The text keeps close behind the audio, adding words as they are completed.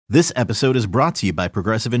This episode is brought to you by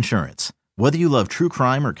Progressive Insurance. Whether you love true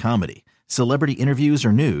crime or comedy, celebrity interviews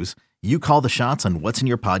or news, you call the shots on what's in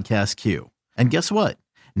your podcast queue. And guess what?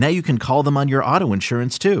 Now you can call them on your auto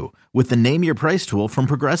insurance too with the Name Your Price tool from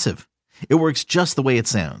Progressive. It works just the way it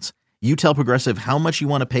sounds. You tell Progressive how much you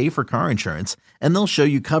want to pay for car insurance, and they'll show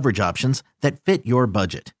you coverage options that fit your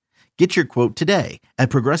budget. Get your quote today at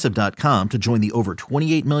Progressive.com to join the over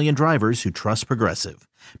 28 million drivers who trust Progressive.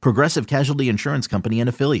 Progressive Casualty Insurance Company and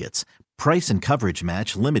Affiliates. Price and coverage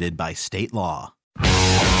match limited by state law. Swing,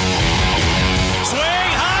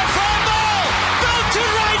 high fly ball, built to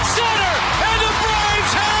right center, and the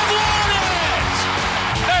Braves have won it!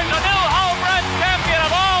 There's a new home run champion of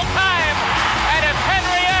all time, and it's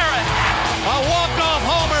Henry Aaron. A walk-off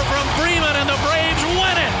homer from Freeman, and the Braves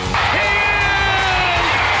win it! He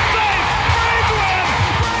is safe! Braves win!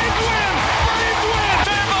 Braves win! Braves win!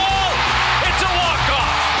 Fair ball, it's a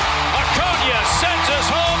walk-off. Acuna sends us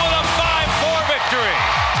home with a 5-4 victory.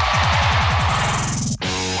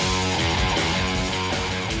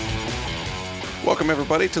 Welcome,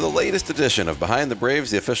 everybody, to the latest edition of Behind the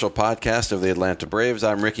Braves, the official podcast of the Atlanta Braves.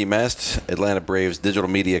 I'm Ricky Mest, Atlanta Braves digital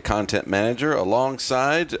media content manager,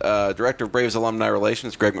 alongside Director of Braves Alumni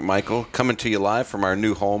Relations, Greg McMichael, coming to you live from our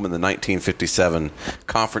new home in the 1957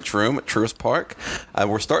 conference room at Truist Park.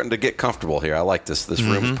 We're starting to get comfortable here. I like this. This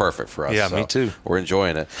room is perfect for us. Yeah, so me too. We're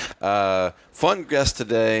enjoying it. Fun guest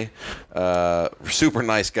today. Super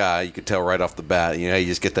nice guy. You can tell right off the bat. You know, you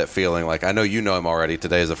just get that feeling like, I know you know him already.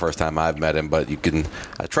 Today is the first time I've met him, but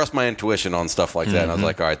I trust my intuition on stuff like that. And I was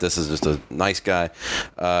like, all right, this is just a nice guy.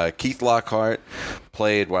 Keith Lockhart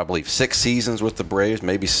played, I believe, 6 seasons with the Braves.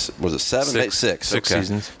 Maybe, was it 7? Six okay.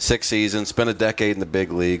 Seasons. 6 seasons. Spent a decade in the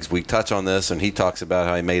big leagues. We touch on this, and he talks about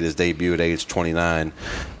how he made his debut at age 29.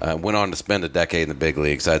 Went on to spend a decade in the big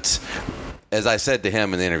leagues. That's... As I said to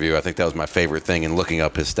him in the interview, I think that was my favorite thing in looking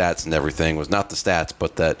up his stats and everything, was not the stats,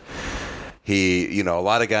 but that he, you know, a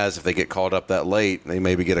lot of guys, if they get called up that late, they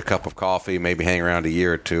maybe get a cup of coffee, maybe hang around a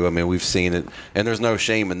year or two. I mean, we've seen it, and there's no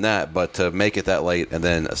shame in that, but to make it that late and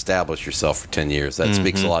then establish yourself for 10 years, that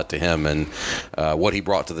speaks a lot to him and what he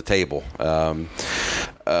brought to the table.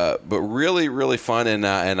 But really, really fun, and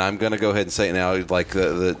I'm going to go ahead and say it now, like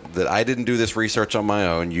that I didn't do this research on my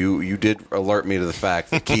own. You did alert me to the fact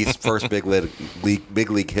that Keith's first big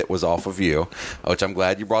league hit was off of you, which I'm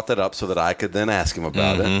glad you brought that up so that I could then ask him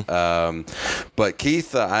about it. But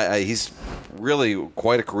Keith, he's really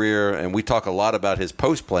quite a career, and we talk a lot about his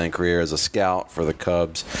post-playing career as a scout for the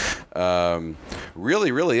Cubs.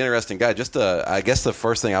 Really, really interesting guy. Just I guess the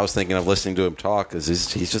first thing I was thinking of listening to him talk is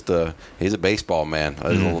he's a baseball man,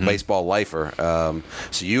 a little baseball lifer.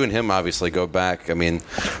 So you and him obviously go back. I mean,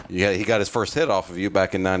 he got his first hit off of you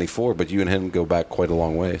back in '94, but you and him go back quite a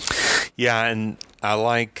long ways. Yeah, and I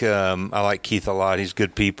like Keith a lot. He's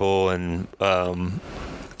good people, and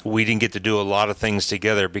we didn't get to do a lot of things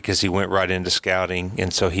together because he went right into scouting,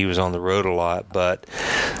 and so he was on the road a lot. But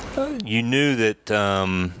you knew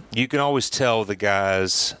that you can always tell the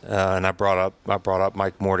guys, and I brought up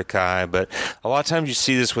Mike Mordecai, but a lot of times you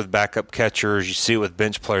see this with backup catchers, you see it with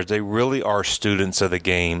bench players. They really are students of the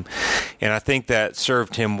game, and I think that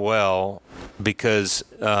served him well because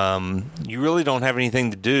you really don't have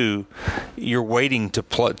anything to do. You're waiting to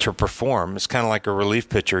perform. It's kind of like a relief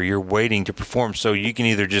pitcher. You're waiting to perform, so you can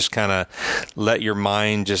either just kind of let your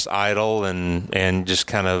mind just idle and just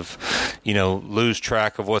kind of, you know, lose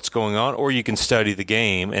track of what's going on, or you can study the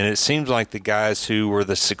game. And it seems like the guys who were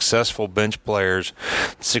the successful bench players,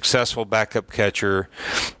 successful backup catcher,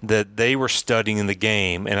 that they were studying the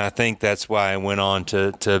game. And I think that's why I went on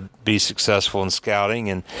to be successful in scouting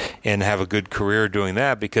and have a good career doing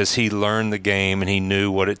that, because he learned the game and he knew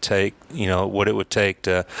what it would take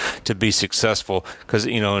to be successful. Because,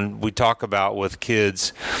 you know, and we talk about with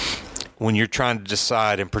kids, when you're trying to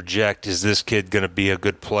decide and project, is this kid going to be a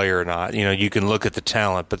good player or not? You know, you can look at the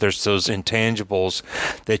talent, but there's those intangibles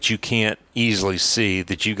that you can't easily see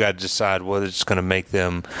that you got to decide whether it's going to make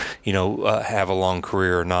them, you know, have a long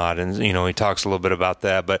career or not. And, you know, he talks a little bit about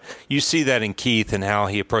that, but you see that in Keith and how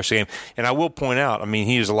he approached the game. And I will point out, I mean,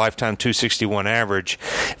 he was a lifetime 261 average.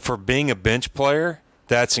 For being a bench player,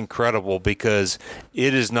 that's incredible because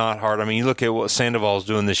it is not hard. I mean, you look at what Sandoval's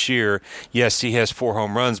doing this year. Yes, he has 4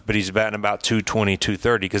 home runs, but he's batting about 220,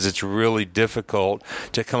 230 because it's really difficult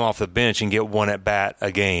to come off the bench and get one at bat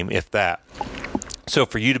a game, if that. So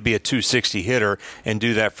for you to be a 260 hitter and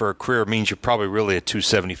do that for a career means you're probably really a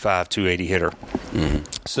 275, 280 hitter. Mm-hmm.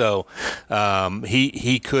 So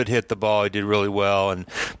he could hit the ball. He did really well,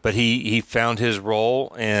 but he found his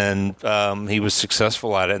role, and he was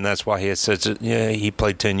successful at it, and that's why he had he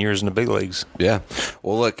played 10 years in the big leagues. Yeah.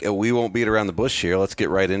 Well, look, we won't beat around the bush here. Let's get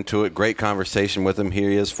right into it. Great conversation with him. Here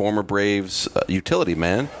he is, former Braves utility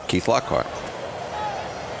man, Keith Lockhart.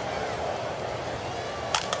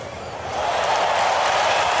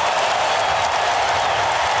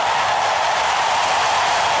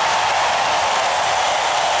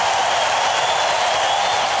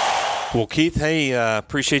 Well, Keith, hey,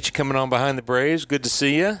 appreciate you coming on Behind the Braves. Good to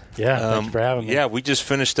see you. Yeah, thanks for having me. Yeah, we just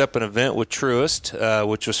finished up an event with Truist,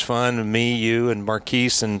 which was fun. Me, you, and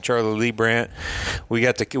Marquise and Charlie Lee Brandt. We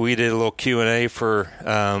did a little Q&A for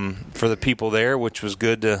the people there, which was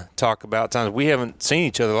good to talk about. Times we haven't seen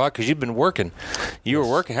each other a lot because you've been working. You were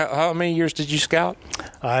working. How many years did you scout?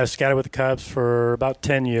 I scouted with the Cubs for about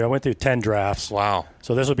 10 years. I went through 10 drafts. Wow.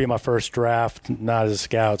 So this will be my first draft, not as a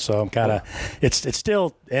scout. So I'm kind of it's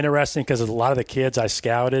still interesting because a lot of the kids I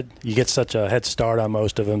scouted, you get such a head start on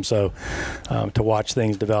most of them. So to watch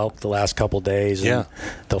things develop the last couple of days, and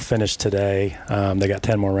they'll finish today. They got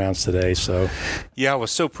 10 more rounds today. So yeah, I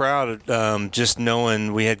was so proud of just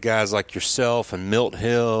knowing we had guys like yourself and Milt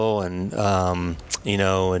Hill and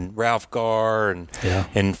and Ralph Garr and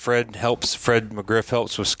Fred McGriff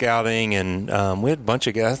helps with scouting, and we had a bunch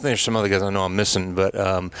of guys. I think there's some other guys I know I'm missing, but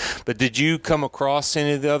did you come across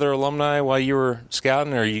any of the other alumni while you were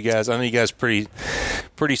scouting, or you guys? I know you guys pretty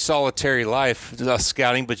solitary life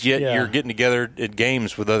scouting, but yet you're getting together at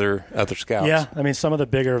games with other scouts. Yeah, I mean some of the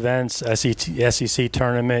bigger events, SEC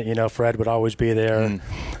tournament. Fred would always be there.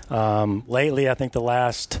 Lately, I think the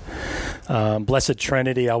last Blessed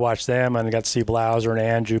Trinity, I watched them and got to see Blauser and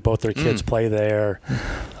Andrew, both their kids play there.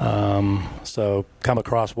 So come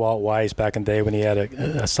across Walt Weiss back in the day when he had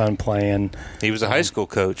a son playing. He was a high school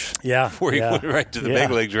coach. Yeah. Before he went right to the big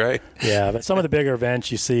leagues, right? Yeah, but some of the bigger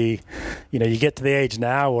events you see, you get to the age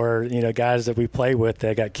now where, guys that we play with,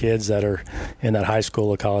 they got kids that are in that high school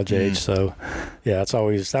or college age. So, yeah,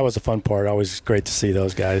 that was a fun part. Always great to see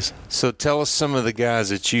those guys. So tell us some of the guys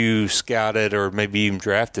that you scouted or maybe even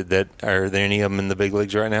drafted. Are there any of them in the big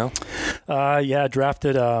leagues right now? Yeah, I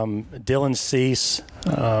drafted Dylan Cease.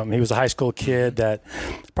 He was a high school kid that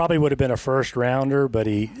probably would have been a first rounder, but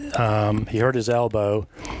he hurt his elbow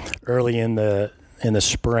early in the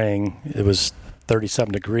spring. It was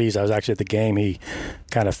 30-something degrees. I was actually at the game. He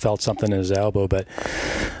kind of felt something in his elbow, but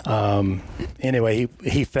anyway,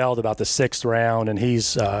 he fell about the 6th round, and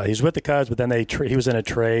he's with the Cubs, but then he was in a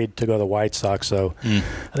trade to go to the White Sox. So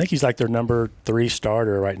I think he's like their number 3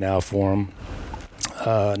 starter right now for them.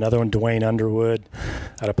 Another one, Dwayne Underwood,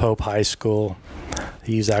 out of Pope High School.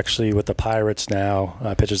 He's actually with the Pirates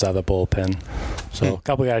now, pitches out of the bullpen. So a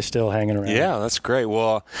couple guys still hanging around. Yeah, that's great.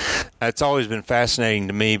 Well, it's always been fascinating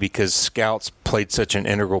to me because scouts played such an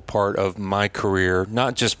integral part of my career,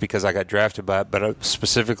 not just because I got drafted by it, but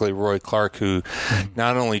specifically Roy Clark, who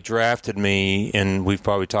not only drafted me, and we've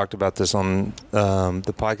probably talked about this on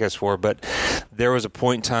the podcast before, but there was a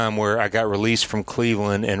point in time where I got released from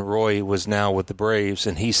Cleveland, and Roy was now with the Braves,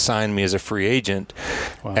 and he signed me as a free agent,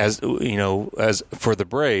 as for the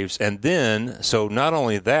Braves. And then, so not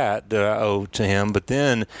only that did I owe to him, but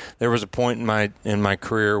then there was a point in my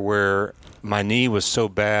career where my knee was so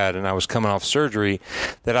bad and I was coming off surgery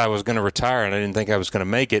that I was going to retire, and I didn't think I was going to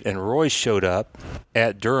make it. And Roy showed up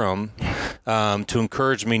at Durham to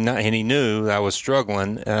encourage me, and he knew I was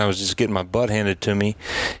struggling and I was just getting my butt handed to me.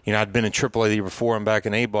 I'd been in AAA the year before, I'm back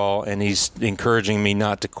in A-ball, and he's encouraging me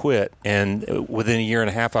not to quit. And within a year and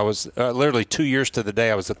a half, I was literally 2 years to the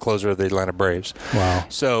day, I was the closer of the Atlanta Braves. Wow.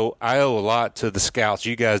 So I owe a lot to the scouts.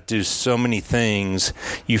 You guys do so many things.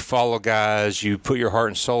 You follow guys, you put your heart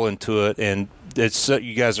and soul into it, and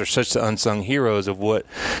you guys are such the unsung heroes of what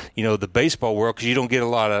the baseball world, because you don't get a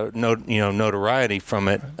lot of notoriety from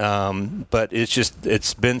it, but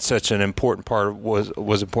it's been such an important part was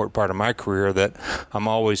an important part of my career that I'm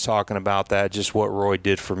always talking about that, just what Roy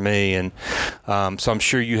did for me. And so I'm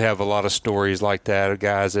sure you have a lot of stories like that of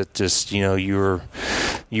guys that just you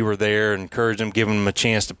were there, encourage them, give them a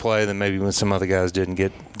chance to play, then maybe when some other guys didn't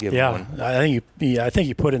give one. I think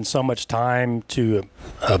you put in so much time to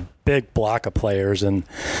a big block of players, and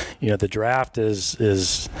the draft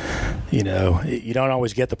is you don't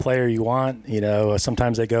always get the player you want.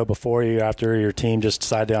 Sometimes they go before you, after your team just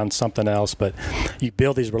decided on something else, but you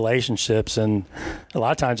build these relationships, and a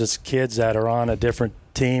lot of times it's kids that are on a different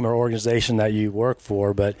team or organization that you work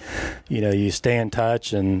for, but you stay in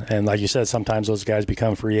touch, and like you said, sometimes those guys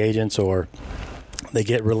become free agents, or they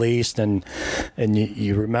get released and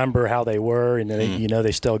you remember how they were, and they, you know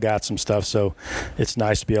they still got some stuff. So it's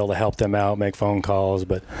nice to be able to help them out, make phone calls.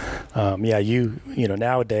 But you know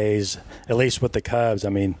nowadays, at least with the Cubs, I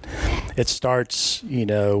mean, it starts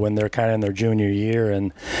when they're kind of in their junior year,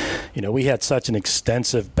 and we had such an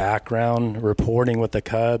extensive background reporting with the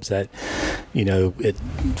Cubs that it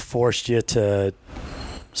forced you to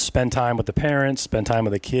spend time with the parents, spend time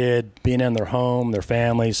with the kid, being in their home, their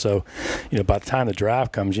family. So, by the time the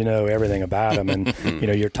draft comes, you know everything about them, and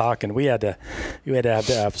you're talking. We had to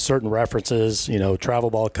have certain references, travel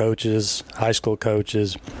ball coaches, high school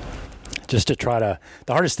coaches, just to try to.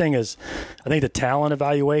 The hardest thing is, I think the talent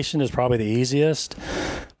evaluation is probably the easiest,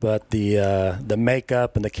 but the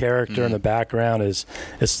makeup and the character and the background is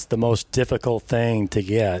the most difficult thing to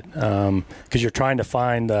get, because you're trying to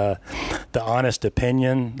find the honest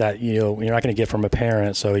opinion that you're not going to get from a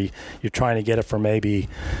parent. So you're trying to get it from maybe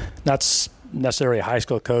not necessarily a high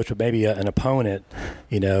school coach, but maybe an opponent,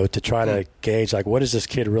 to try to gauge, like, what is this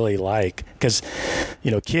kid really like? Because,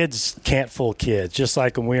 kids can't fool kids. Just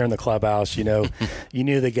like when we were in the clubhouse, you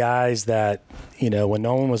knew the guys that, when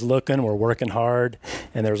no one was looking, were working hard.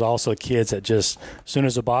 And there's also kids that just, as soon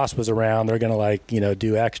as the boss was around, they're going to,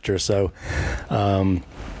 do extra. So,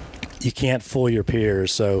 you can't fool your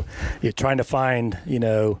peers. So you're trying to find,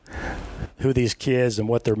 who these kids and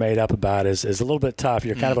what they're made up about is a little bit tough.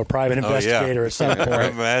 You're kind of a private investigator at some point. I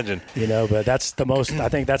imagine. But that's the most, I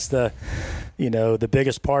think that's the, the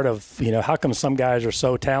biggest part of, how come some guys are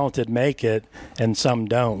so talented, make it, and some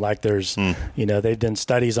don't? Like there's, they've done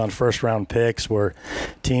studies on first round picks where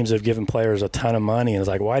teams have given players a ton of money, and it's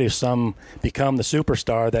like, why do some become the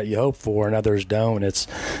superstar that you hope for and others don't? It's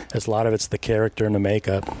a lot of it's the character and the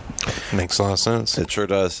makeup. Makes a lot of sense. It sure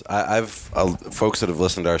does. I've folks that have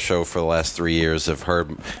listened to our show for the last 3 years have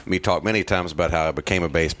heard me talk many times about how I became a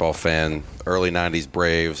baseball fan. Early 90s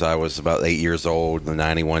Braves. I was about 8 years old. The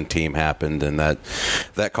 91 team happened, and that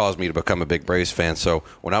caused me to become a big Braves fan. So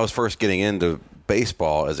when I was first getting into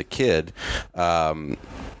baseball as a kid,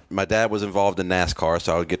 my dad was involved in NASCAR,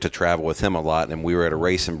 so I would get to travel with him a lot, and we were at a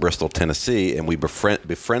race in Bristol, Tennessee, and we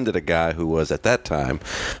befriended a guy who was, at that time,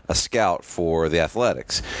 a scout for the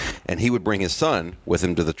Athletics. And he would bring his son with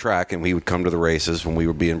him to the track, and we would come to the races when we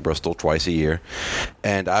would be in Bristol twice a year.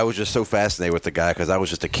 And I was just so fascinated with the guy because I was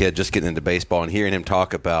just a kid just getting into baseball, and hearing him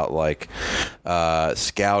talk about,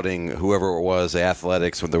 scouting whoever it was, the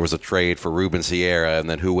Athletics, when there was a trade for Ruben Sierra, and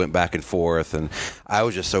then who went back and forth. And I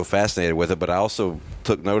was just so fascinated with it, but I also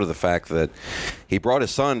took note of the fact that he brought his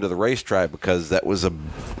son to the racetrack because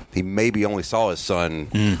he maybe only saw his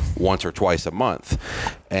son once or twice a month,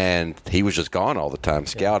 and he was just gone all the time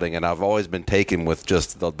scouting. And I've always been taken with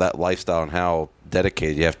just that lifestyle and how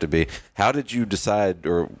dedicated you have to be. How did you decide,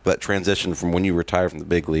 or that transition from when you retired from the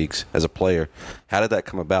big leagues as a player, how did that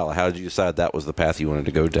come about? How did you decide that was the path you wanted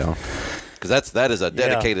to go down? Because that is a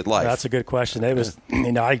dedicated life. That's a good question. It was,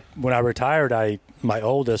 when I retired, my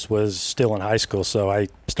oldest was still in high school, so I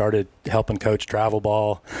started helping coach travel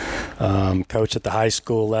ball, coach at the high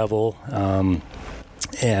school level,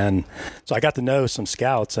 and so I got to know some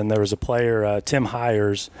scouts. And there was a player, Tim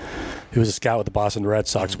Hires, who was a scout with the Boston Red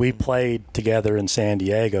Sox. We played together in San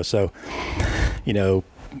Diego, so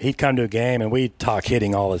he'd come to a game and we'd talk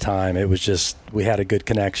hitting all the time. It was just, we had a good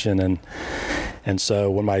connection, and so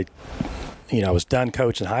when I was done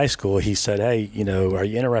coaching high school, he said, hey, are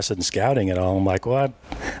you interested in scouting at all? I'm like, well,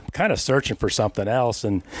 I'm kind of searching for something else.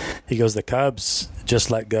 And he goes, the Cubs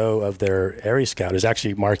just let go of their area scout. It was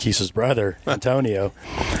actually Marquise's brother, Antonio.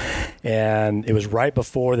 And it was right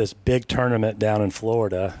before this big tournament down in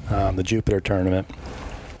Florida, the Jupiter tournament.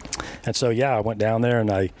 And so, I went down there,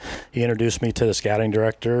 and he introduced me to the scouting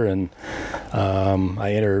director, and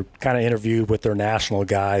I kind of interviewed with their national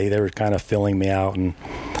guy. They were kind of filling me out, and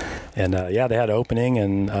they had an opening,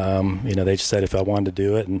 and they just said if I wanted to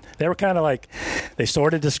do it, and they were kind of like, they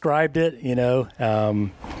sort of described it,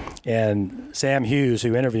 and Sam Hughes,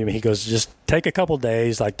 who interviewed me, he goes, just take a couple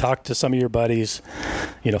days, talk to some of your buddies,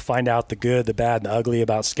 find out the good, the bad, and the ugly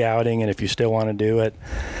about scouting, and if you still want to do it.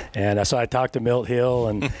 And so I talked to Milt Hill,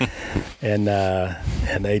 and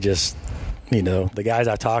and they just, the guys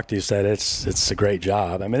I talked to said it's a great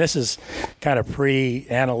job. I mean, this is kind of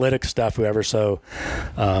pre-analytic stuff, so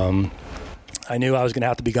I knew I was going to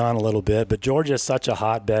have to be gone a little bit. But Georgia is such a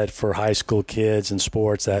hotbed for high school kids and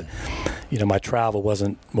sports that, my travel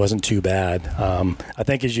wasn't too bad. I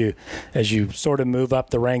think as you sort of move up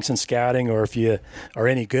the ranks in scouting, or if you are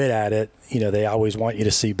any good at it, they always want you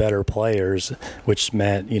to see better players, which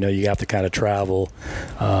meant, you have to kind of travel,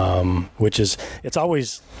 it's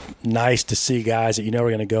always nice to see guys that are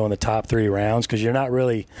going to go in the top 3 rounds, because you're not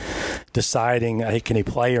really deciding, hey, can he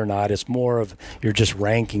play or not. It's more of you're just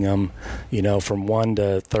ranking them, from 1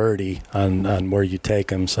 to 30 on where you take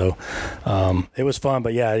them. So it was fun,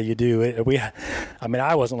 but yeah, you do.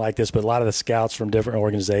 I wasn't like this, but a lot of the scouts from different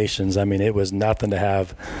organizations, it was nothing to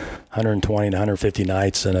have 120 to 150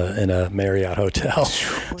 nights in a Marriott hotel.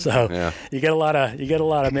 So you get a lot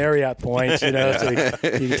of Marriott points, so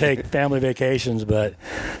you can take family vacations. But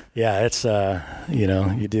yeah, it's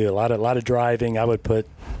you do a lot of driving. I would put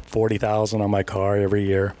 40,000 on my car every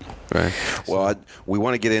year. Right. Well, we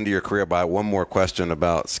want to get into your career, but one more question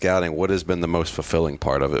about scouting. What has been the most fulfilling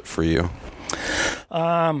part of it for you?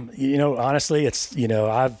 Honestly, it's,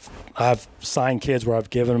 I've signed kids where I've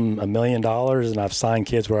given them $1 million, and I've signed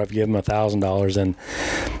kids where I've given them $1,000,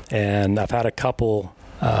 and I've had a couple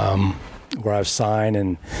where I've signed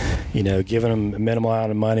and, given them a minimal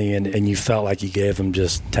amount of money, and you felt like you gave them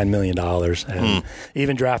just $10 million. And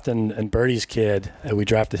even drafting and Birdie's kid, we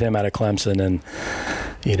drafted him out of Clemson, and,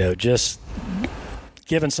 just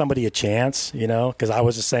giving somebody a chance, because I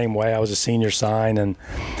was the same way. I was a senior sign, and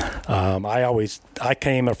I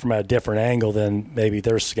came from a different angle than maybe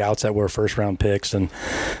there's scouts that were first-round picks,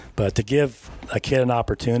 but to give a kid an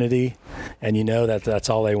opportunity, and that's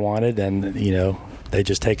all they wanted, and they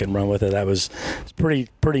just take it and run with it. It's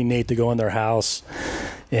pretty neat to go in their house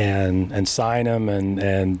and sign them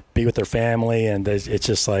and be with their family, and it's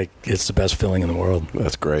just like it's the best feeling in the world.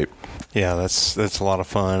 That's great. Yeah, that's a lot of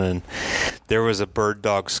fun. And there was a bird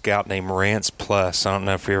dog scout named Rance Plus. I don't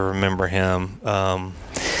know if you remember him.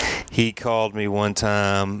 He called me one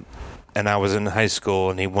time, and I was in high school,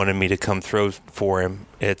 and he wanted me to come throw for him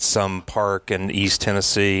at some park in East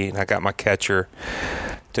Tennessee, and I got my catcher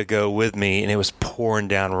to go with me, and it was pouring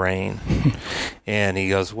down rain. And he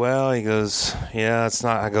goes, yeah, it's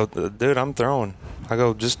not. I go, dude, I'm throwing. I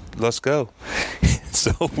go, just let's go.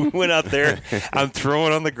 So we went out there. I'm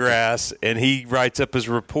throwing on the grass, and he writes up his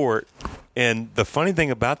report. And the funny thing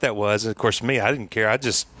about that was, of course, I didn't care. I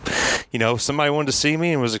just, somebody wanted to see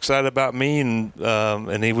me and was excited about me,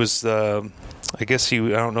 and he was, I guess I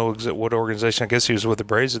don't know what organization. I guess he was with the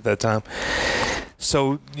Braves at that time.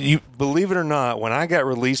 So you believe it or not, when I got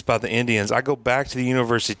released by the Indians, I go back to the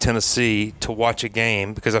University of Tennessee to watch a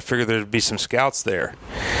game because I figured there'd be some scouts there.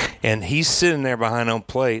 And he's sitting there behind home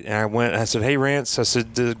plate, and I said, hey, Rance. I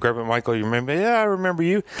said, grab it, Michael, you remember? Yeah, I remember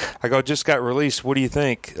you. I go, just got released. What do you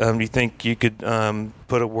think? Do you think you could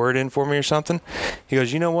put a word in for me or something? He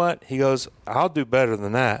goes, you know what? He goes, I'll do better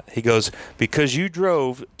than that. He goes, because you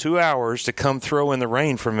drove 2 hours to come throw in the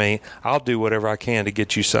rain for me, I'll do whatever I can to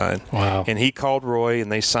get you signed. Wow. And he called Roy,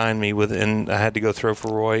 and they signed me and I had to go throw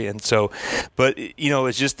for Roy. And so, but,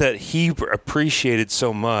 it's just that he appreciated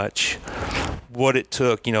so much what it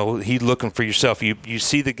took. He looking for yourself. You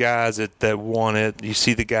see the guys that want it. You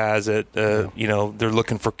see the guys that, they're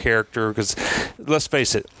looking for character, because let's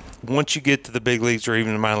face it, once you get to the big leagues or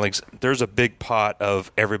even the minor leagues, there's a big pot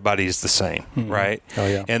of everybody's the same, right? Oh,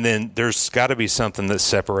 yeah. And then there's got to be something that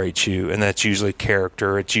separates you, and that's usually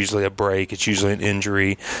character. It's usually a break. It's usually an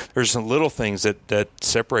injury. There's some little things that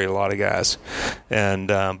separate a lot of guys. And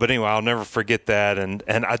but anyway, I'll never forget that. And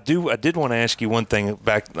I did want to ask you one thing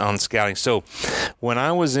back on scouting. So when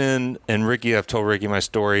I was and Ricky, I've told Ricky my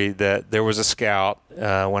story that there was a scout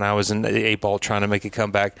when I was in the 8-ball trying to make a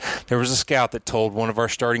comeback. There was a scout that told one of our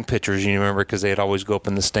starting pitchers, you remember, because they'd always go up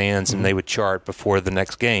in the stands and they would chart before the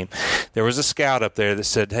next game. There was a scout up there that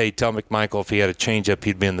said, hey, tell McMichael if he had a changeup,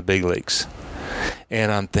 he'd be in the big leagues. And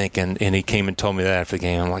I'm thinking, and he came and told me that after the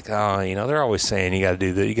game. I'm like, they're always saying you got to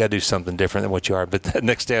do that. You got to do something different than what you are. But the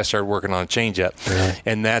next day I started working on a changeup,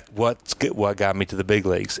 and that's what got me to the big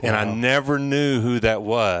leagues. And I never knew who that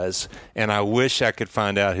was. And I wish I could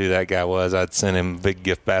find out who that guy was. I'd send him a big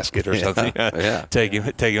gift basket or something, take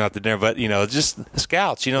him out to dinner. But just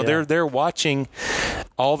scouts, they're watching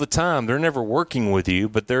all the time. They're never working with you,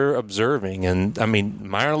 but they're observing. And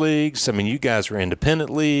minor leagues. You guys were independent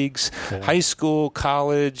leagues, high school,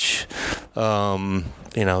 college,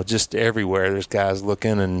 just everywhere. There's guys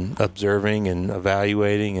looking and observing and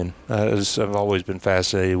evaluating, and I've always been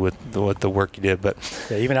fascinated with the work you did. But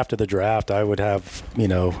even after the draft, I would have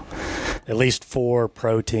at least 4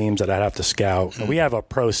 pro teams that I'd have to scout. We have a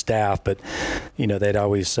pro staff, but they'd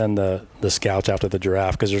always send the scouts after the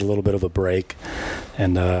draft because there's a little bit of a break.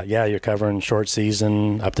 And you're covering short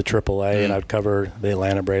season up to AAA, and I'd cover the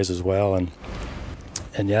Atlanta Braves as well. And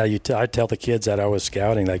I'd tell the kids that I was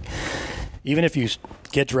scouting, like, even if you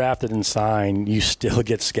get drafted and signed, you still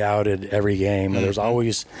get scouted every game. And there's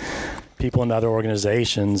always people in other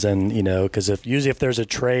organizations, and because if there's a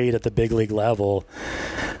trade at the big league level,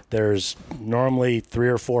 there's normally 3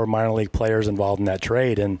 or 4 minor league players involved in that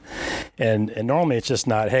trade, and normally it's just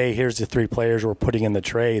not, hey, here's the 3 players we're putting in the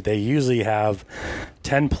trade. They usually have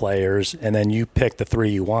 10 players, and then you pick the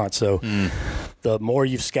 3 you want. So the more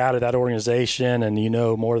you've scouted that organization and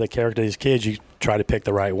more of the character of these kids, you try to pick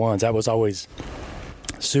the right ones. That was always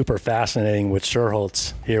super fascinating with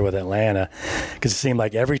Schuerholz here with Atlanta, because it seemed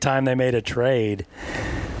like every time they made a trade,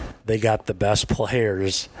 they got the best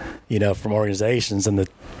players, from organizations, and the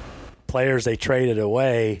players they traded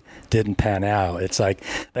away didn't pan out. It's like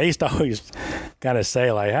they used to always kind of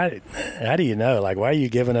say, like, how do you know? Like, why are you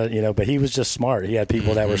giving a, but he was just smart. He had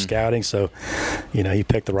people that were scouting, so, he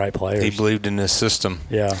picked the right players. He believed in his system.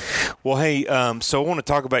 Yeah. Well, hey, so I want to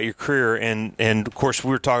talk about your career, and of course we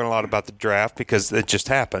were talking a lot about the draft because it just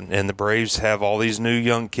happened, and the Braves have all these new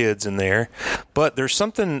young kids in there. But there's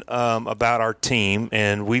something about our team,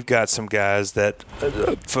 and we've got some guys that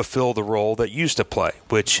fulfill the role that used to play,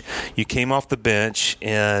 which you came off the bench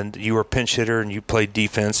and you were a pinch hitter and you played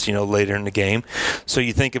defense, later in the game. So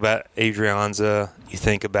you think about Adrianza, you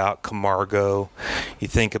think about Camargo, you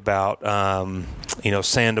think about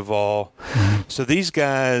Sandoval. Mm-hmm. So these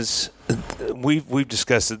guys, we've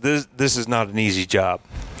discussed it. This is not an easy job,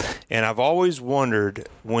 and I've always wondered,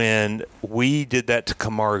 when we did that to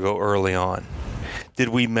Camargo early on, did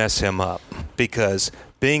we mess him up? Because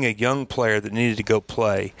being a young player that needed to go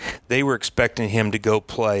play, they were expecting him to go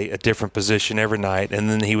play a different position every night, and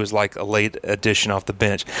then he was like a late addition off the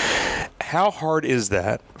bench. How hard is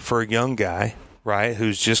that for a young guy, right,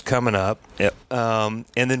 who's just coming up? And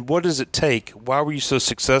then what does it take? Why were you so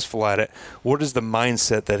successful at it? What is the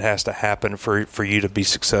mindset that has to happen for you to be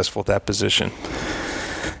successful at that position?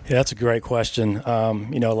 Yeah, that's a great question.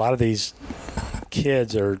 A lot of these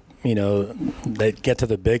kids are, they get to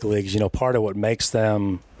the big leagues, part of what makes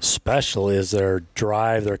them special is their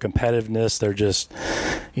drive, their competitiveness. They're just,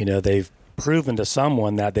 they've proven to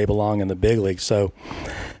someone that they belong in the big league. So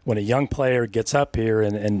when a young player gets up here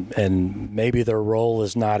and maybe their role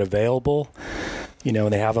is not available,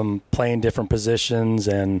 and they have them playing different positions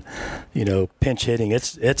and, pinch hitting,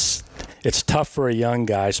 it's tough for a young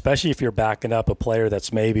guy, especially if you're backing up a player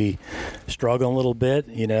that's maybe struggling a little bit,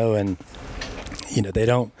 and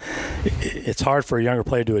it's hard for a younger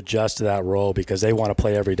player to adjust to that role because they want to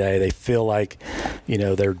play every day. They feel like,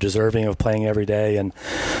 they're deserving of playing every day. And,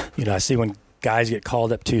 I see when guys get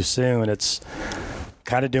called up too soon, it's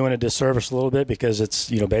kind of doing a disservice a little bit because it's,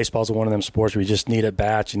 baseball's one of them sports where you just need at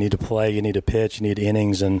bats, you need to play, you need to pitch, you need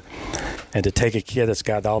innings. And to take a kid that's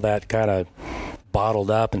got all that kind of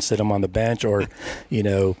bottled up and sit him on the bench or,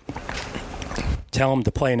 tell him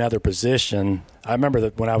to play another position. I remember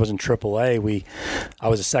that when I was in AAA, I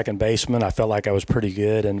was a second baseman. I felt like I was pretty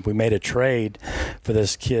good, and we made a trade for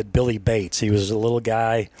this kid, Billy Bates. He was a little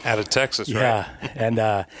guy out of Texas, right?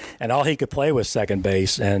 Yeah, and all he could play was second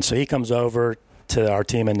base, and so he comes over to our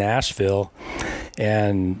team in Nashville,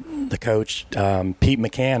 and the coach, Pete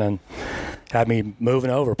McCannon, had me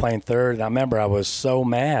moving over playing third. And I remember I was so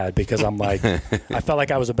mad because I'm like, I felt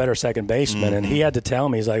like I was a better second baseman, and he had to tell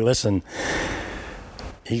me, he's like, listen.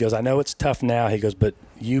 He goes, I know it's tough now. He goes, but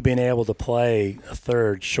you being able to play a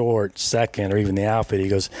third, short, second, or even the outfield, he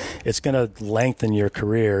goes, it's going to lengthen your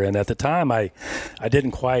career. And at the time, I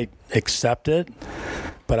didn't quite accept it,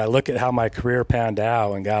 but I look at how my career panned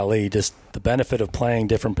out, and golly, just the benefit of playing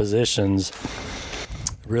different positions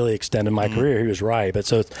really extended my career. He was right. But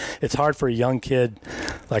so it's hard for a young kid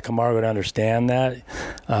like Camargo to understand that.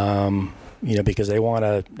 Because they want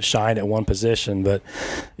to shine at one position, but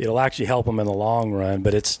it'll actually help them in the long run.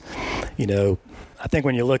 But it's, I think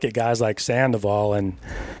when you look at guys like Sandoval and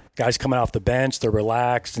guys coming off the bench, they're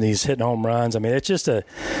relaxed and he's hitting home runs. I mean, it's just an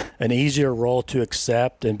easier role to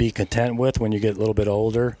accept and be content with when you get a little bit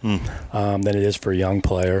older than it is for a young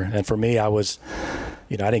player. And for me, I was,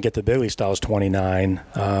 I didn't get the big leagues till I was 29.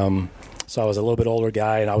 So I was a little bit older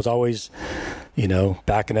guy, and I was always,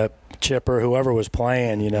 backing up Chipper, whoever was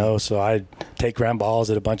playing, so I'd take ground balls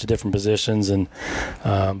at a bunch of different positions, and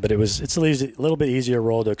but it's a little bit easier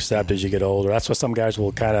role to accept as you get older. That's why some guys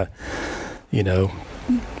will kind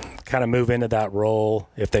of move into that role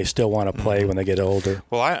if they still want to play when they get older.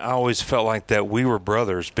 Well, I always felt like that we were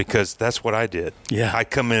brothers because that's what I did. Yeah. I'd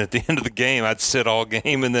come in at the end of the game, I'd sit all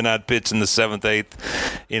game, and then I'd pitch in the 7th,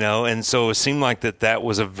 8th, and so it seemed like that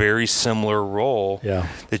was a very similar role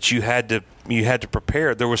that you had to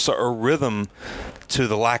prepare. There was a rhythm to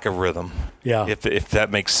the lack of rhythm. Yeah. If that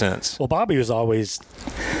makes sense. Well, Bobby was always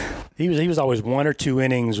he was always 1 or 2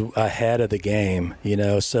 innings ahead of the game,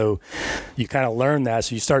 so you kind of learn that.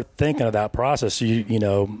 So you start thinking of that process.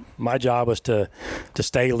 So my job was to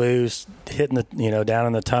stay loose, hitting the, down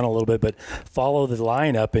in the tunnel a little bit, but follow the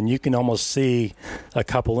lineup, and you can almost see a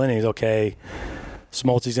couple innings. Okay,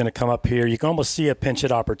 Smoltzy's going to come up here. You can almost see a pinch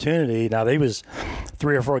hit opportunity. Now, there was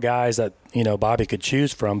 3 or 4 guys that, Bobby could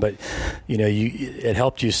choose from, but, it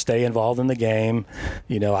helped you stay involved in the game.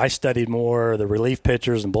 I studied more the relief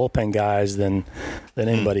pitchers and bullpen guys than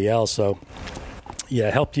anybody else. So, yeah,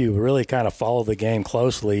 it helped you really kind of follow the game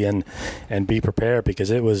closely and be prepared, because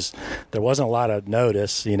there wasn't a lot of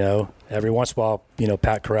notice, Every once in a while,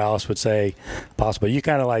 Pat Corrales would say possible. You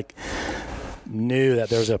kind of like knew that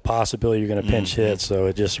there's a possibility you're going to pinch hit, so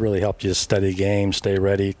it just really helped you study the game, stay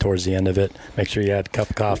ready towards the end of it, make sure you had a cup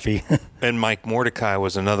of coffee. And Mike Mordecai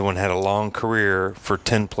was another one, had a long career for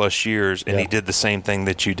 10 plus years, and he did the same thing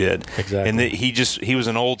that you did. Exactly. And he was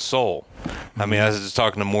an old soul. I mean, I was just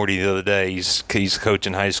talking to Morty the other day. He's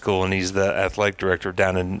coaching high school, and he's the athletic director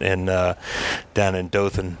down in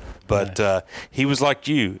Dothan. But he was like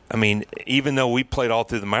you. I mean, even though we played all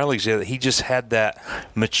through the minor leagues together, he just had that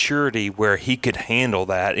maturity where he could handle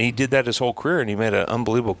that. And he did that his whole career, and he made an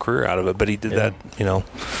unbelievable career out of it. But he did that,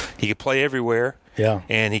 he could play everywhere. Yeah.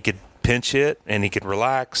 And he could pinch hit, and he could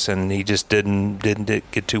relax, and he just didn't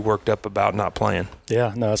get too worked up about not playing.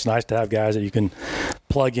 Yeah, no, it's nice to have guys that you can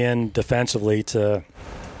plug in defensively to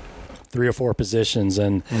 3 or 4 positions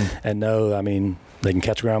and know, I mean, they can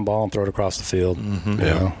catch a ground ball and throw it across the field.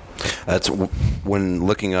 Yeah. That's when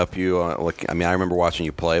looking up you. I remember watching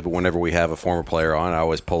you play, but whenever we have a former player on, I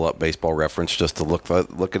always pull up Baseball Reference just to look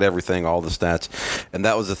at everything, all the stats. And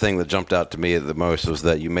that was the thing that jumped out to me the most, was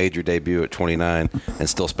that you made your debut at 29 and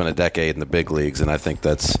still spent a decade in the big leagues. And I think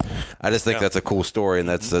that's a cool story, and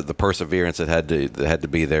that's the perseverance that had to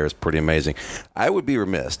be there is pretty amazing. I would be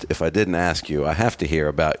remiss if I didn't ask you. I have to hear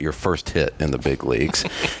about your first hit in the big leagues,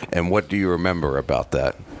 and what do you remember about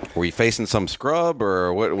that? Were you facing some scrub,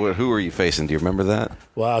 or what? Who were you facing? Do you remember that?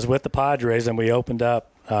 Well, I was with the Padres, and we opened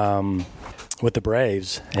up with the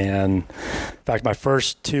Braves. And in fact, my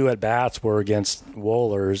first 2 at-bats were against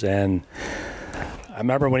Wohlers. And I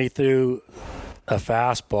remember when he threw a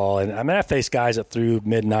fastball. And I faced guys that threw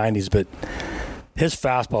mid-90s, but his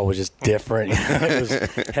fastball was just different. It was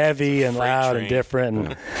heavy and loud and different. And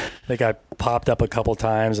I think I popped up a couple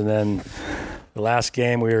times. And then the last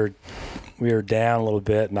game we were down a little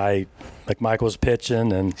bit, and Michael was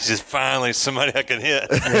pitching, and he's just finally somebody I can hit.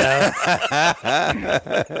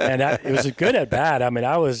 And it was a good at bat. I mean,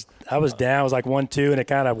 I was down. It was like 1-2, and it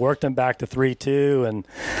kind of worked him back to 3-2. And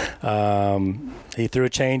he threw a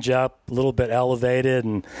changeup, a little bit elevated,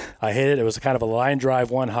 and I hit it. It was kind of a line drive,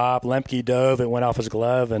 1 hop. Lemke dove. It went off his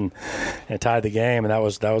glove and tied the game. And that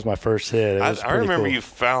was my first hit. I remember you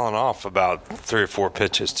fouling off about 3 or 4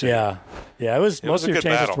 pitches too. Yeah. Yeah, most of your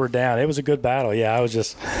changes were down. It was a good battle. Yeah,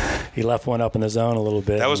 he left one up in the zone a little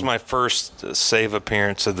bit. That was my first save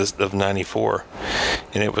appearance of 94,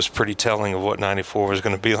 and it was pretty telling of what 94 was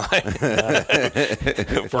going to be like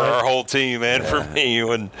for our whole team and for me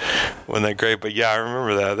when that great. But yeah, I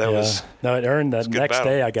remember that. That was no. It earned that next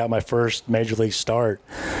battle. Day. I got my first major league start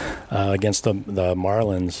against the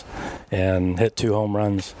Marlins and hit 2 home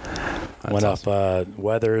runs. That's one awesome. Off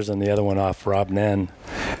Weathers and the other one off Rob Nen.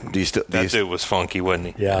 That dude was funky,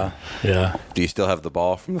 wasn't he? Yeah. Do you still have the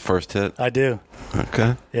ball from the first hit? I do.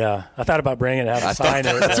 Okay. Yeah, I thought about bringing it, have to sign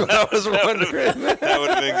it. That's what I was wondering. That would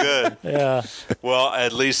have been good. Yeah. Well,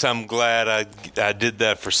 at least I'm glad I did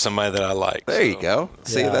that for somebody that I like. There you go.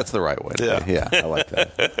 See, that's the right way. Yeah, I like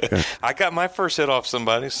that. I got my first hit off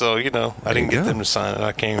somebody, so I didn't get them to sign it.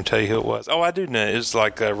 I can't even tell you who it was. Oh, I do know. It was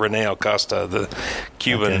like Rene Acosta, the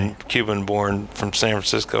Cuban born from San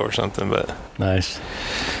Francisco or something. But nice.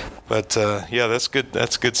 But that's good.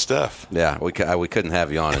 That's good stuff. Yeah, we couldn't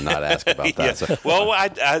have you on and not ask about that. Yeah. So. Well,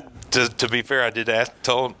 to be fair, I did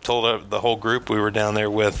told the whole group we were down there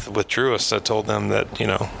with Truist. I told them that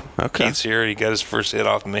Keith's here. He got his first hit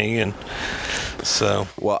off me, and so.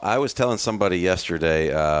 Well, I was telling somebody yesterday.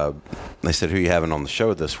 They said, "Who are you having on the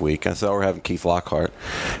show this week?" I said, "Oh, we're having Keith Lockhart,"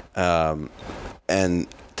 and.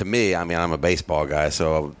 To me, I mean, I'm a baseball guy,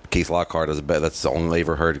 so Keith Lockhart that's the only I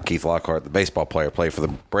ever heard of Keith Lockhart, the baseball player, play for the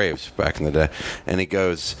Braves back in the day. And he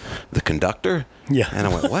goes, "The conductor?" Yeah. And I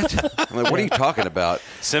went, "What?" I'm like, "What are you talking about?"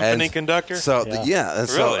 Symphony conductor? So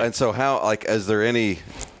Really? So how, like, is there any?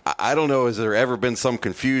 I don't know. Has there ever been some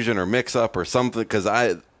confusion or mix-up or something? Because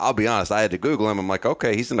I'll be honest, I had to Google him. I'm like,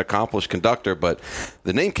 okay, he's an accomplished conductor, but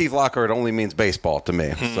the name Keith Lockhart only means baseball to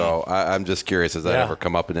me. So I'm just curious, has that ever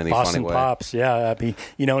come up in any Boston funny way? Pops, yeah. I mean,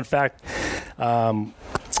 in fact,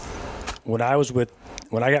 when I was with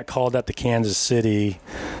when I got called up to Kansas City,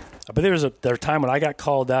 but there was a time when I got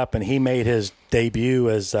called up and he made his debut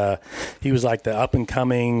as he was like the up and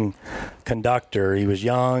coming conductor. He was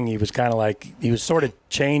young. He was kind of like he was sort of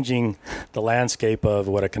changing the landscape of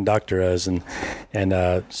what a conductor is, and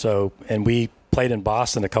we played in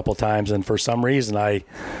Boston a couple times, and for some reason I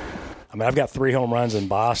mean I've got 3 home runs in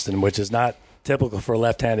Boston, which is not typical for a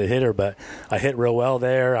left-handed hitter, but I hit real well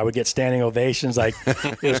there. I would get standing ovations. Like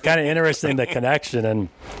it was kind of interesting, the connection, and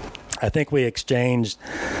I think we exchanged.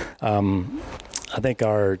 I think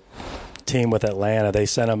our team with Atlanta, they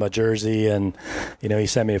sent him a jersey, and he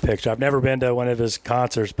sent me a picture. I've never been to one of his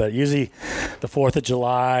concerts, but usually the 4th of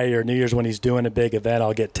July or New Year's when he's doing a big event,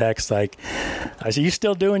 I'll get texts like, I say, you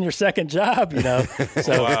still doing your second job?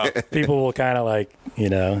 So wow. People will kind of like,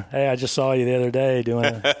 hey, I just saw you the other day doing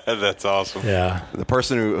it. That's awesome. Yeah. The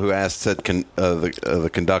person who asked said the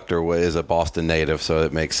conductor is a Boston native, so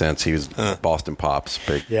it makes sense. He was Boston Pops.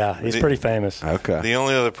 Big. Yeah, he's pretty famous. Okay. The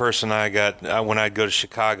only other person I got, when I'd go to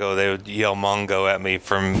Chicago, they would yell Mongo at me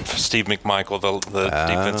from Steve McMichael, the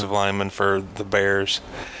defensive lineman for the Bears.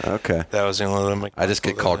 Okay. That was the only one. I just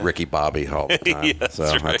get called Ricky Bobby all the time. Yeah, that's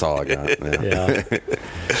all I got. Yeah.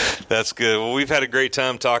 That's good. Well, we've had a great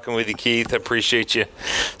time talking with you, Keith. I appreciate you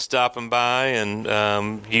stopping by,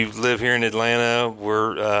 and you live here in Atlanta.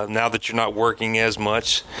 We're now that you're not working as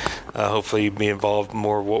much, hopefully you'll be involved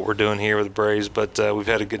more in what we're doing here with the Braves, but we've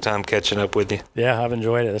had a good time catching up with you. Yeah, I've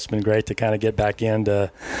enjoyed it. It's been great to kind of get back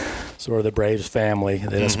into sort of the Braves family.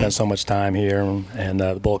 They spent so much time here and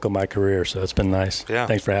the bulk of my career, so it's been nice. Yeah.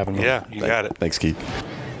 Thanks for having me. Yeah, you got it. Thanks, Keith.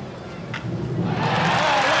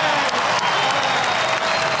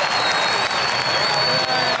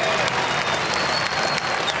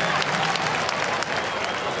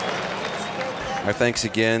 Our thanks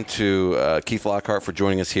again to Keith Lockhart for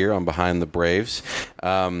joining us here on Behind the Braves.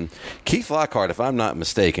 Keith Lockhart, if I'm not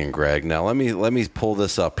mistaken, Greg. Now let me pull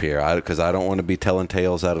this up here because I don't want to be telling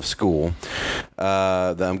tales out of school.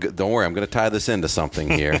 Don't worry, I'm going to tie this into something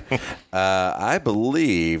here. I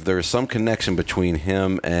believe there's some connection between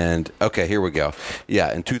him and. Okay, here we go.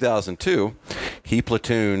 Yeah, in 2002, he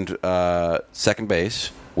platooned second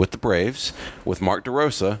base with the Braves with Mark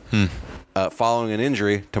DeRosa. Following an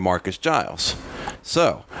injury to Marcus Giles.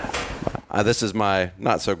 So, this is my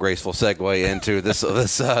not so graceful segue into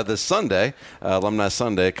this Sunday, Alumni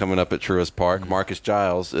Sunday, coming up at Truist Park. Marcus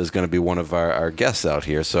Giles is going to be one of our guests out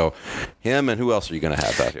here. So, him and who else are you going to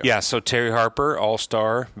have out here? Yeah, so Terry Harper,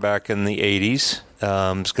 All-Star back in the 80s.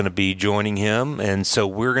 Is going to be joining him, and so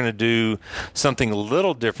we're going to do something a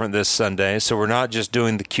little different this Sunday. So we're not just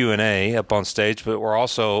doing the Q&A up on stage, but we're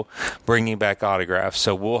also bringing back autographs.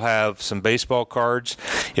 So we'll have some baseball cards.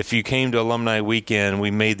 If you came to Alumni Weekend,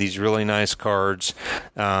 we made these really nice cards.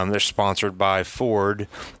 They're sponsored by Ford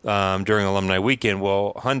during Alumni Weekend.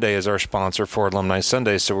 Well, Hyundai is our sponsor for Alumni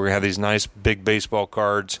Sunday, so we're going to have these nice big baseball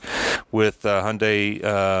cards with Hyundai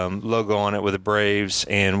logo on it with the Braves,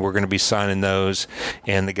 and we're going to be signing those.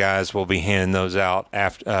 And the guys will be handing those out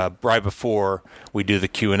after, right before we do the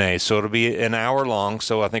Q&A. So it'll be an hour long.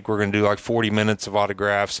 So I think we're going to do like 40 minutes of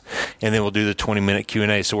autographs, and then we'll do the 20-minute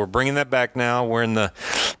Q&A. So we're bringing that back now. We're in the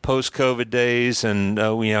post-COVID days, and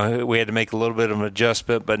we had to make a little bit of an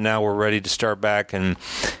adjustment, but now we're ready to start back and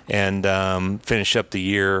finish up the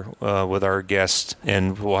year with our guests,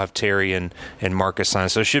 and we'll have Terry and Marcus sign.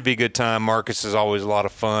 So it should be a good time. Marcus is always a lot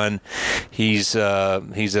of fun. He's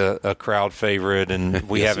a crowd favorite. And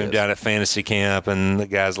we have him down at fantasy camp, and the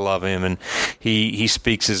guys love him, and he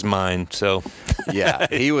speaks his mind. So yeah,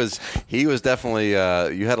 he was definitely.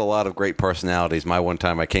 You had a lot of great personalities. My one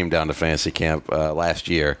time I came down to fantasy camp last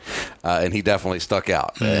year, and he definitely stuck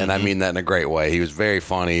out, and I mean that in a great way. He was very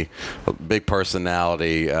funny, big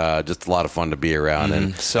personality, just a lot of fun to be around,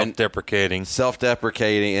 and self-deprecating,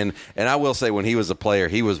 and I will say when he was a player,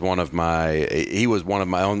 he was one of my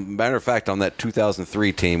own. Matter of fact, on that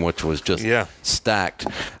 2003 team, which was just stacked.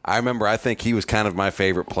 I think he was kind of my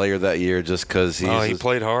favorite player that year just because he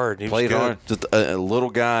played hard. He played hard. Just a little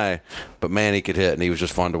guy, but man, he could hit, and he was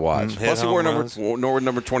just fun to watch. Plus, he wore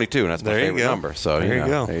number 22, and that's my favorite number. So there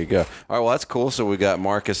you go. All right, well, that's cool. So we got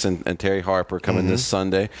Marcus and Terry Harper coming this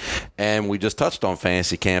Sunday, and we just touched on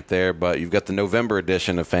fantasy camp there, but you've got the November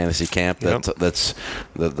edition of fantasy camp. That's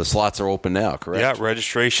the slots are open now, correct? Yeah,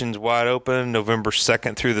 registration's wide open, November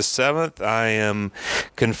 2nd through the 7th. I am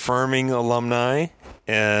confirming alumni,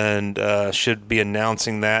 and should be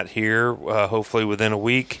announcing that here hopefully within a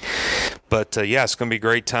week. But yeah, it's going to be a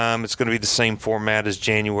great time. It's going to be the same format as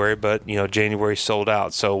January, but January sold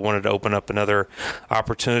out. So wanted to open up another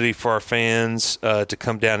opportunity for our fans to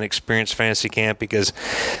come down and experience Fantasy Camp, because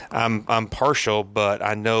I'm partial, but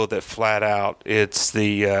I know that flat out it's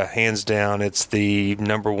the hands down, it's the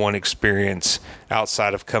number one experience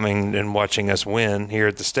outside of coming and watching us win here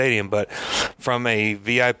at the stadium. But from a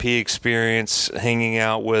VIP experience, hanging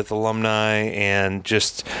out with alumni, and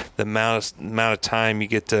just the amount of time you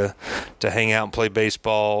get to hang out and play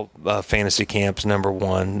baseball, Fantasy Camp's number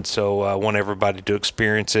one. So I want everybody to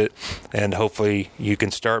experience it, and hopefully you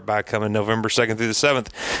can start by coming November 2nd through the 7th.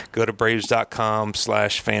 Go to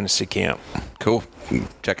braves.com/fantasycamp. Cool.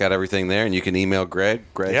 Check out everything there, and you can email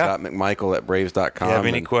greg.mcmichael@braves.com. You have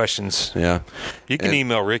any questions? Yeah. You can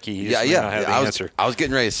email Ricky. You just may not have the answer. I was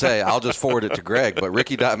getting ready to say I'll just forward it to Greg, but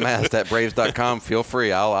ricky.mast@braves.com. Feel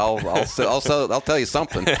free. I'll tell you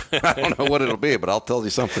something. I don't know what it'll be, but I'll tell you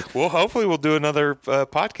something. Well, hopefully we'll do another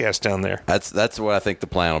podcast down there. That's what I think the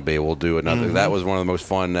plan will be. We'll do another. Mm-hmm. That was one of the most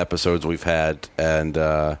fun episodes we've had, and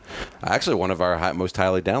actually one of our most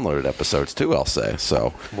highly downloaded episodes too, I'll say.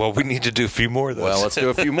 So, well, we need to do a few more of those. Well, let's do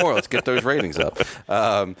a few more. Let's get those ratings up.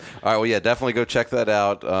 All right. Well, yeah, definitely go check that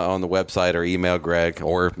out on the website, or email Greg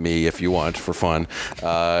or me if you want for fun,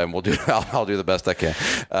 and we'll do. I'll do the best I can.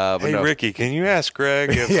 Hey, no. Ricky, can you ask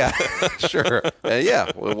Greg? Yeah, sure.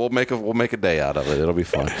 Yeah, we'll make a day out of it. It'll be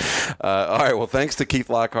fun. All right. Well, thanks to Keith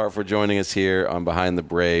Lockhart for joining us here on Behind the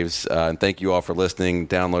Braves, and thank you all for listening,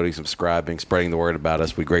 downloading, subscribing, spreading the word about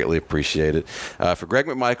us. We greatly appreciate it. For Greg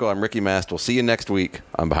McMichael, I'm Ricky Mast. We'll see you next week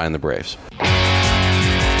on Behind the Braves.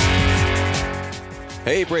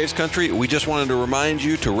 Hey, Braves Country. We just wanted to remind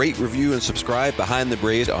you to rate, review, and subscribe Behind the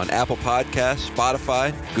Braves on Apple Podcasts,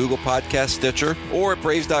 Spotify, Google Podcasts, Stitcher, or at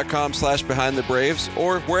braves.com/behindthebraves,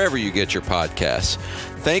 or wherever you get your podcasts.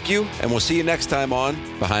 Thank you, and we'll see you next time on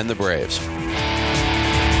Behind the Braves.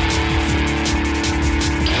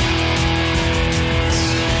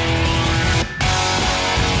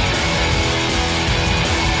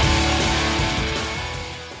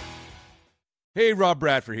 Hey, Rob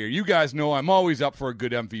Bradford here. You guys know I'm always up for a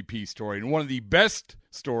good MVP story, and one of the best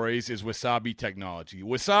stories is Wasabi Technology.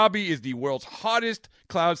 Wasabi is the world's hottest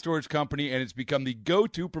cloud storage company, and it's become the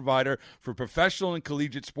go-to provider for professional and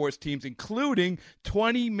collegiate sports teams, including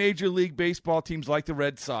 20 Major League Baseball teams like the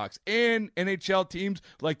Red Sox, and NHL teams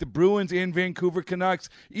like the Bruins and Vancouver Canucks.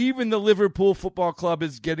 Even the Liverpool Football Club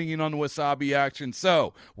is getting in on the Wasabi action.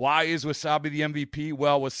 So, why is Wasabi the MVP?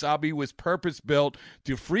 Well, Wasabi was purpose-built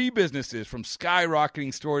to free businesses from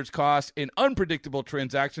skyrocketing storage costs and unpredictable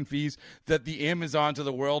transaction fees that the Amazons of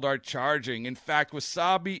the world are charging. In fact,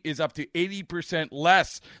 Wasabi is up to 80%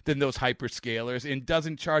 less than those hyperscalers and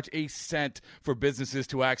doesn't charge a cent for businesses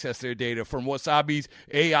to access their data. From Wasabi's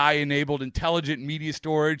AI-enabled intelligent media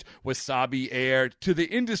storage, Wasabi Air, to the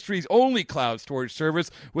industry's only cloud storage service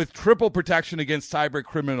with triple protection against cyber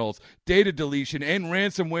criminals, data deletion, and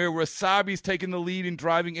ransomware, Wasabi's taken the lead in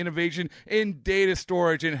driving innovation in data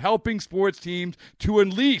storage and helping sports teams to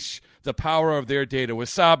unleash the power of their data.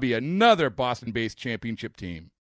 Wasabi, another Boston-based championship team.